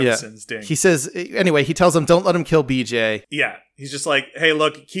 Ding. He says, anyway, he tells him, don't let him kill BJ. Yeah. He's just like, hey,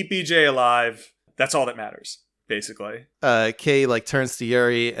 look, keep BJ alive. That's all that matters, basically. Kay, turns to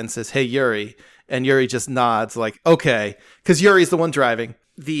Yuri and says, hey, Yuri. And Yuri just nods, like, okay. Because Yuri's the one driving.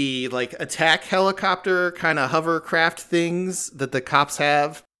 The attack helicopter kind of hovercraft things that the cops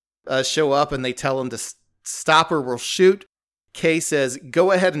have show up and they tell him to stop or we'll shoot. Kay says,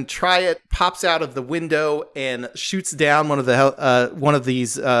 go ahead and try it, pops out of the window and shoots down one of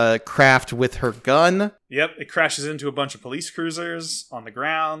these craft with her gun. Yep, it crashes into a bunch of police cruisers on the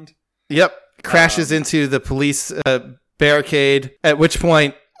ground. Yep, crashes into the police barricade, at which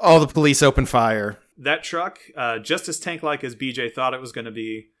point all the police open fire. That truck, just as tank-like as BJ thought it was going to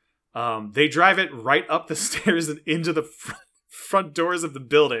be, they drive it right up the stairs and into the front doors of the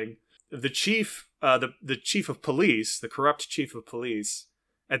building. The chief, the chief of police, the corrupt chief of police,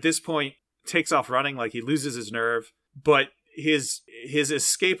 at this point takes off running like he loses his nerve, but his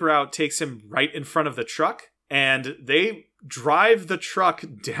escape route takes him right in front of the truck, and they drive the truck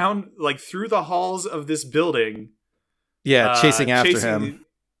down, through the halls of this building. Yeah, chasing after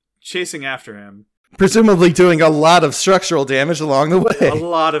him. Presumably doing a lot of structural damage along the way. A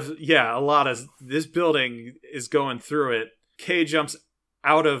lot of this building is going through it. Kay jumps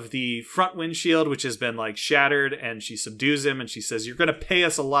out of the front windshield, which has been shattered, and she subdues him and she says, you're going to pay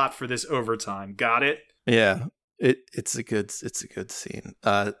us a lot for this overtime. Got it? Yeah. It's a good scene.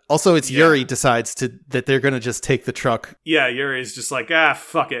 Also, Yuri decides that they're going to just take the truck. Yeah, Yuri's just like,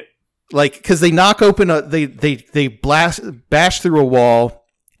 fuck it. Because they knock open they bash through a wall.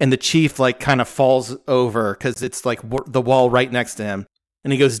 And the chief kind of falls over because it's the wall right next to him.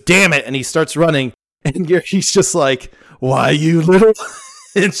 And he goes, damn it. And he starts running. And he's just like, why, you little?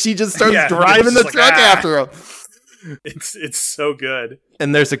 And she just starts driving the truck after him. It's so good.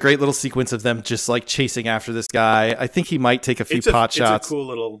 And there's a great little sequence of them just chasing after this guy. I think he might take a few pot shots. It's a cool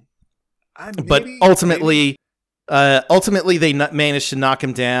little... but ultimately they manage to knock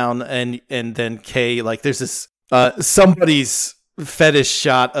him down. And then Kay, there's this... somebody's fetish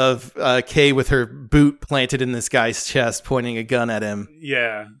shot of Kay with her boot planted in this guy's chest, pointing a gun at him.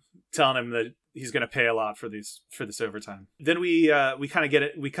 Yeah, telling him that he's going to pay a lot for this overtime. Then we kind of get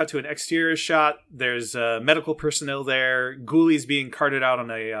it. We cut to an exterior shot. There's medical personnel there. Ghoulie's being carted out on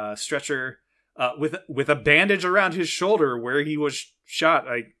a stretcher with a bandage around his shoulder where he was shot,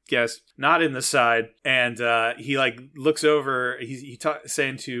 I guess, not in the side. And he looks over. He's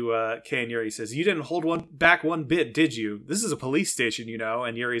saying to Kay and Yuri, he says, "You didn't hold back one bit, did you? This is a police station, you know."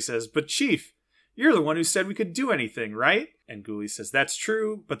 And Yuri says, "But Chief, you're the one who said we could do anything, right?" And Ghoulie says, "That's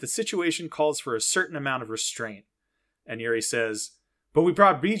true, but the situation calls for a certain amount of restraint." And Yuri says, but we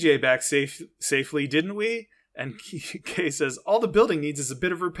brought BJ back safely, didn't we? And Kay says, all the building needs is a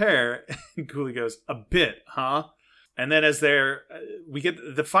bit of repair. And Cooley goes, a bit, huh? And then as we get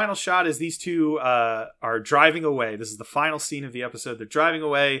the final shot is these two are driving away. This is the final scene of the episode. They're driving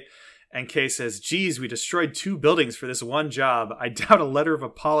away. And Kay says, geez, we destroyed 2 buildings for this one job. I doubt a letter of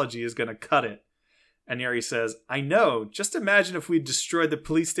apology is going to cut it. And Yuri says, I know. Just imagine if we destroyed the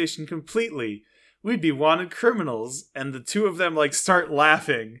police station completely. We'd be wanted criminals. And the two of them start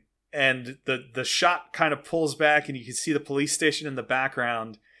laughing. And the shot kind of pulls back and you can see the police station in the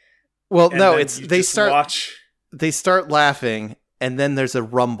background. Well, And no, then it's you they just start watch. they start laughing, and then there's a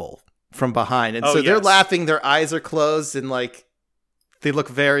rumble from behind, and Oh, so they're yes. laughing. Their eyes are closed, and they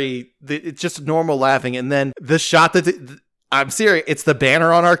look it's just normal laughing. And then the shot I'm serious, it's the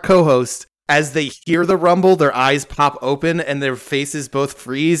banner on our co-host. As they hear the rumble, their eyes pop open and their faces both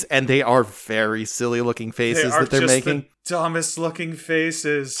freeze, and they are very silly looking faces that they're making. The dumbest looking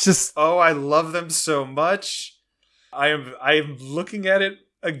faces. Just Oh, I love them so much. I am looking at it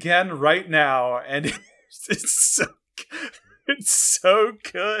again right now, and it's so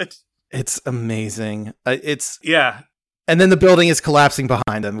good. it's amazing. Yeah. And then the building is collapsing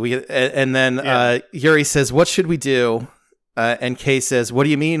behind them. Yuri says, "What should we do?" And Kay says, "What do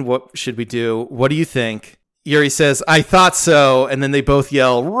you mean? What should we do? What do you think?" Yuri says, "I thought so." And then they both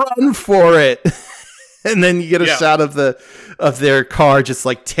yell, "Run for it!" And then you get a shot of their car just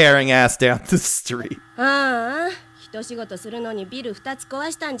tearing ass down the street. ああ、一仕事するのにビル2つ壊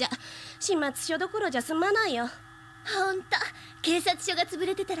したんじゃ始末書どころじゃ済まないよ。ほんと警察署が潰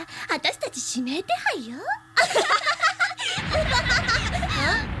れてたら私たち指名手配よ。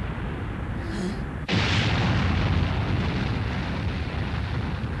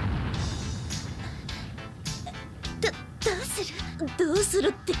どうする？どうする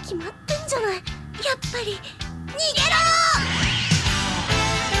って決まってんじゃない。やっぱり逃げろ！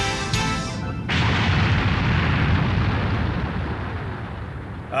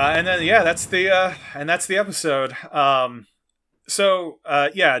 And then that's the episode. I've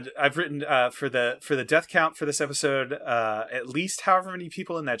written for the death count for this episode, at least however many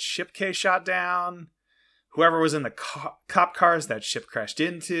people in that ship Kay shot down, whoever was in the cop cars that ship crashed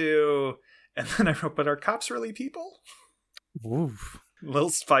into, and then I wrote, but are cops really people? Oof. A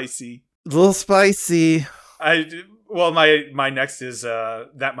little spicy. My next is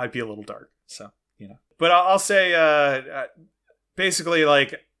that might be a little dark, so but I'll say basically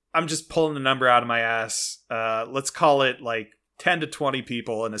I'm just pulling the number out of my ass. Let's call it 10 to 20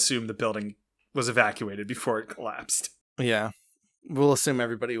 people and assume the building was evacuated before it collapsed. Yeah. We'll assume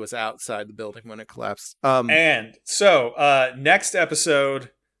everybody was outside the building when it collapsed. And so next episode,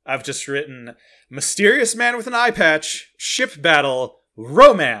 I've just written mysterious man with an eye patch, ship battle,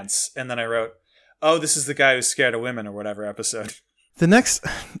 romance. And then I wrote, oh, this is the guy who's scared of women or whatever episode. The next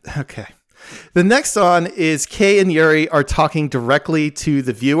on is Kay and Yuri are talking directly to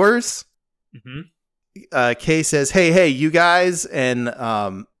the viewers. Mm-hmm. Kay says, hey, you guys. And,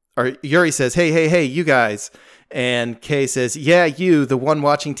 or Yuri says, hey, you guys. And Kay says, yeah, you, the one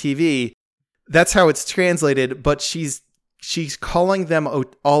watching TV. That's how it's translated, but she's calling them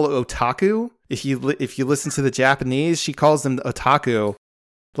all otaku. If you listen to the Japanese, she calls them otaku.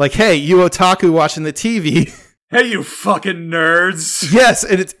 Hey, you otaku watching the TV. Hey, you fucking nerds. Yes,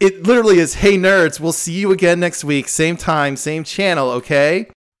 and it literally is, hey, nerds, we'll see you again next week. Same time, same channel,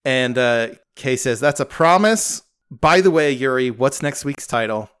 okay? And Kay says, that's a promise. By the way, Yuri, what's next week's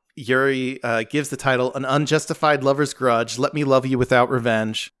title? Yuri gives the title, An Unjustified Lover's Grudge, Let Me Love You Without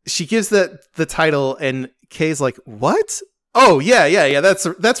Revenge. She gives the title, and Kay's like, what? Oh, yeah,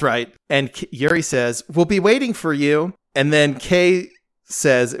 that's right. And Yuri says, we'll be waiting for you. And then Kay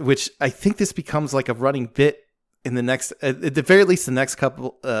says, which I think this becomes a running bit in the next, at the very least the next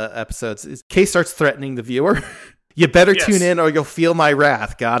couple episodes, is Kay starts threatening the viewer. You better tune in or you'll feel my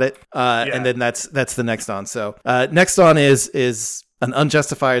wrath. Got it? And then that's the next on. So next on is An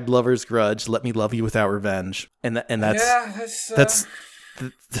Unjustified Lover's Grudge, Let Me Love You Without Revenge. And that's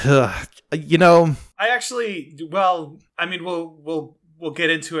I actually, we'll get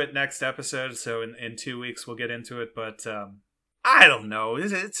into it next episode. So in 2 weeks we'll get into it, but I don't know.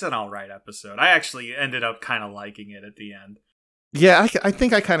 It's an all right episode. I actually ended up kind of liking it at the end. Yeah, I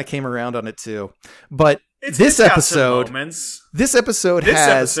think I kind of came around on it too. But This episode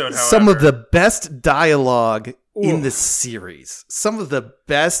has some of the best dialogue in the series. Some of the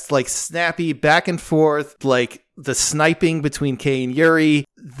best, snappy back and forth, the sniping between Kay and Yuri.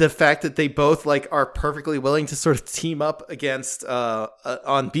 The fact that they both are perfectly willing to sort of team up against on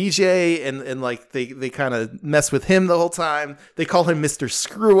BJ and they kind of mess with him the whole time. They call him Mr.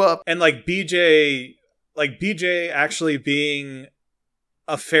 Screw Up. And BJ actually being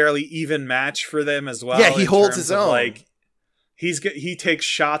a fairly even match for them as well. Yeah, he in holds terms his of, own. Like he takes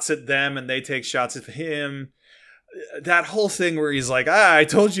shots at them and they take shots at him. That whole thing where he's like, I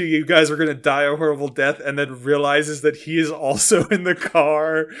told you you guys were going to die a horrible death, and then realizes that he is also in the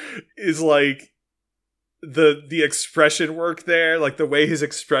car is like the expression work there, like the way his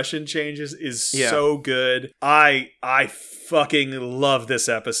expression changes is so good. I fucking love this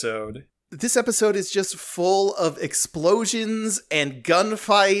episode. This episode is just full of explosions and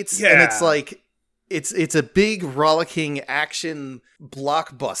gunfights, Yeah. and it's like it's a big rollicking action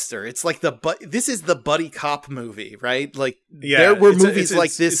blockbuster. It's like this is the buddy cop movie, right? Like there were movies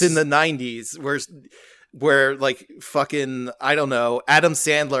like this in the 90s where like fucking, I don't know, Adam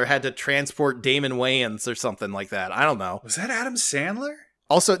Sandler had to transport Damon Wayans or something like that. I don't know. Was that Adam Sandler?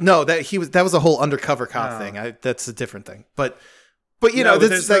 Also, no, that was a whole undercover cop thing. That's a different thing. But you know,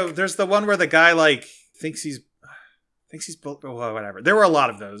 this there's the one where the guy like thinks he's whatever. There were a lot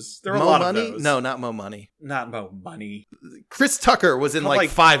of those. There were a lot of those. No, not Mo Money. Not Mo Money. Chris Tucker was in like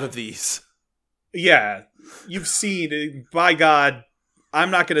 5 of these. Yeah, you've seen. By God,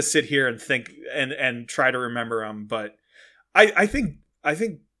 I'm not going to sit here and think and try to remember them, but I think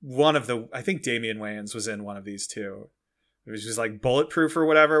Damian Wayans was in one of these too. It was just like Bulletproof or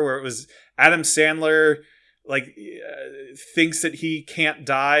whatever, where it was Adam Sandler like thinks that he can't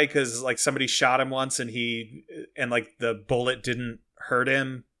die because like somebody shot him once and like the bullet didn't hurt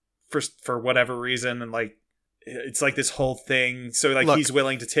him for whatever reason, and like it's like this whole thing. So like he's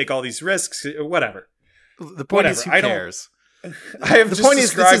willing to take all these risks, whatever. The point is, who cares? I have just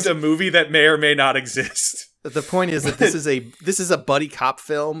described a movie that may or may not exist. The point is that this is a buddy cop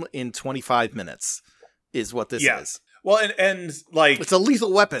film in 25 minutes is what this is. Well, and like it's a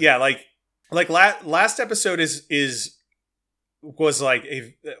Lethal Weapon. Yeah, like last episode was like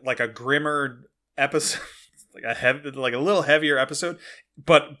a grimmer episode, like a little heavier episode,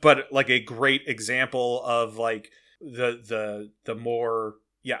 but like a great example of like the more,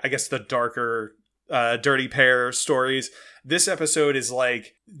 I guess the darker Dirty Pair stories. This episode is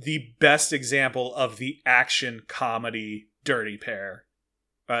like the best example of the action comedy Dirty Pair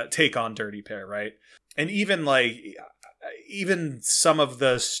take on Dirty Pair, right? And even some of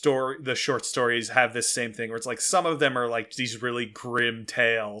the short stories have this same thing where it's like some of them are like these really grim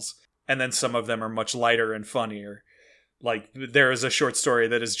tales, and then some of them are much lighter and funnier. Like there is a short story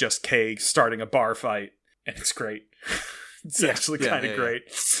that is just Kay starting a bar fight, and it's great. It's actually kind of great.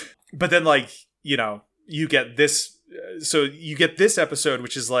 But then like, you know, you get this. So you get this episode,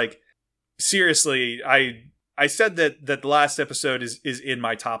 which is like, seriously, I said that the last episode is in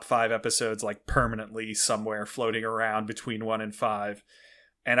my top 5 episodes, like permanently somewhere floating around between 1 and 5.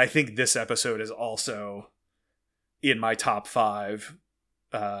 And I think this episode is also in my top 5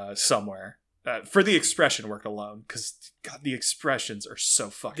 somewhere for the expression work alone. Because God, the expressions are so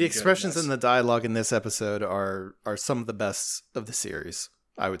fucking good. The expressions and the dialogue in this episode are some of the best of the series,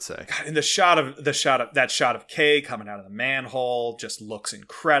 I would say. God, and that shot of Kay coming out of the manhole just looks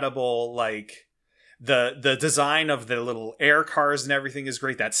incredible. Like the design of the little air cars and everything is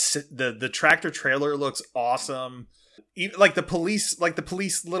great. The tractor trailer looks awesome. Even like the police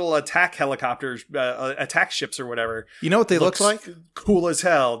little attack helicopters, attack ships or whatever. You know what they look like? Cool as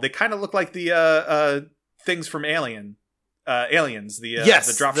hell. They kind of look like the things from Aliens.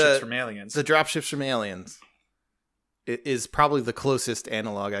 The dropships from Aliens. The dropships from Aliens. It is probably the closest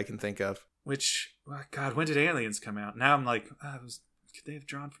analog I can think of. Which, God, when did Aliens come out? Now I'm like, could they have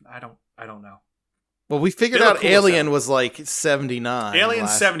drawn from? I don't know. Well, we figured out Alien was like 79. Alien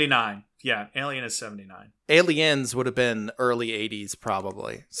 79. Yeah, Alien is 79. Aliens would have been early 80s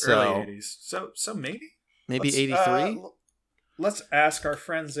probably. So early 80s. So maybe 83. Let's ask our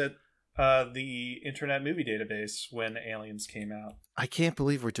friends at the Internet Movie Database when Aliens came out. I can't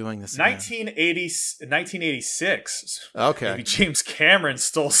believe we're doing this. 1986. Okay. Maybe James Cameron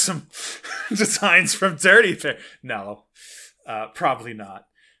stole some designs from Dirty Pair. No, probably not.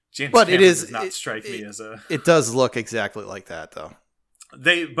 James Cameron does not strike me as a... It does look exactly like that, though.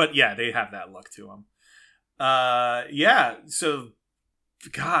 They have that look to them. So,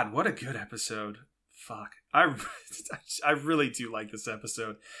 God, what a good episode. Fuck. I really do like this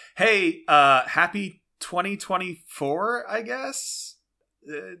episode. Hey, happy 2024, I guess?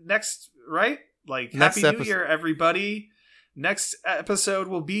 Next, right? Like, Happy New Year, everybody. Next episode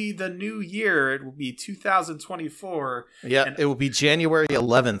will be the new year. It will be 2024. Yeah, it will be January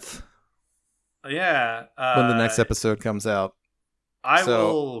 11th. Yeah. When the next episode comes out.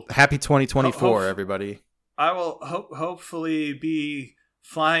 Happy 2024, everybody. I will hopefully be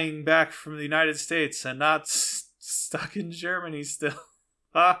flying back from the United States and not stuck in Germany still.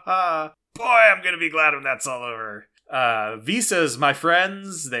 Ha ha. Boy, I'm going to be glad when that's all over. Visas, my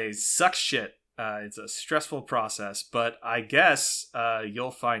friends, they suck shit. It's a stressful process, but I guess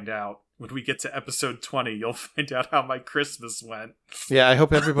you'll find out when we get to episode 20. You'll find out how my Christmas went. Yeah, I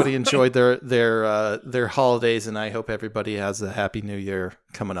hope everybody enjoyed their holidays, and I hope everybody has a happy new year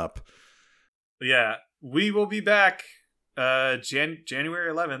coming up. Yeah, we will be back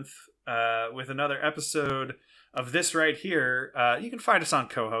January 11th with another episode of this right here. You can find us on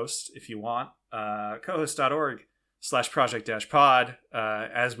Co-Host if you want. cohost.org/project-pod.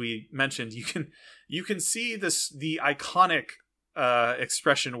 As we mentioned, you can see the iconic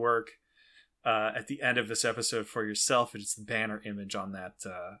expression work at the end of this episode for yourself. It's the banner image on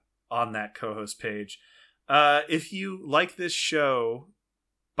that Co-Host page. If you like this show,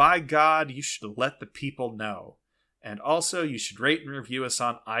 by God, you should let the people know. And also, you should rate and review us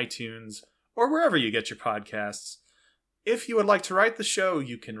on iTunes or wherever you get your podcasts. If you would like to write the show,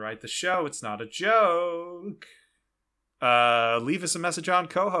 you can write the show. It's not a joke. Leave us a message on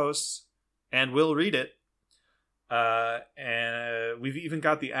Co-Hosts, and we'll read it. And we've even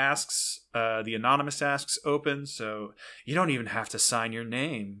got the asks, the anonymous asks open, so you don't even have to sign your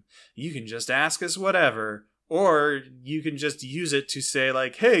name. You can just ask us whatever, or you can just use it to say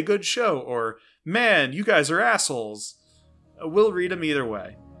like, hey, good show, or man, you guys are assholes. We'll read them either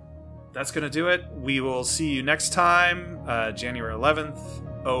way. That's gonna do it. We will see you next time, January 11th.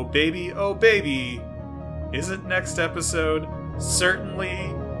 Oh baby, isn't next episode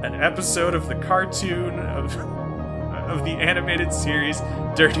certainly an episode of the cartoon of the animated series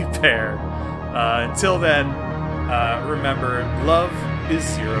Dirty Pair? Until then, remember, love is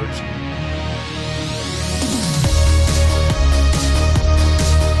 0G.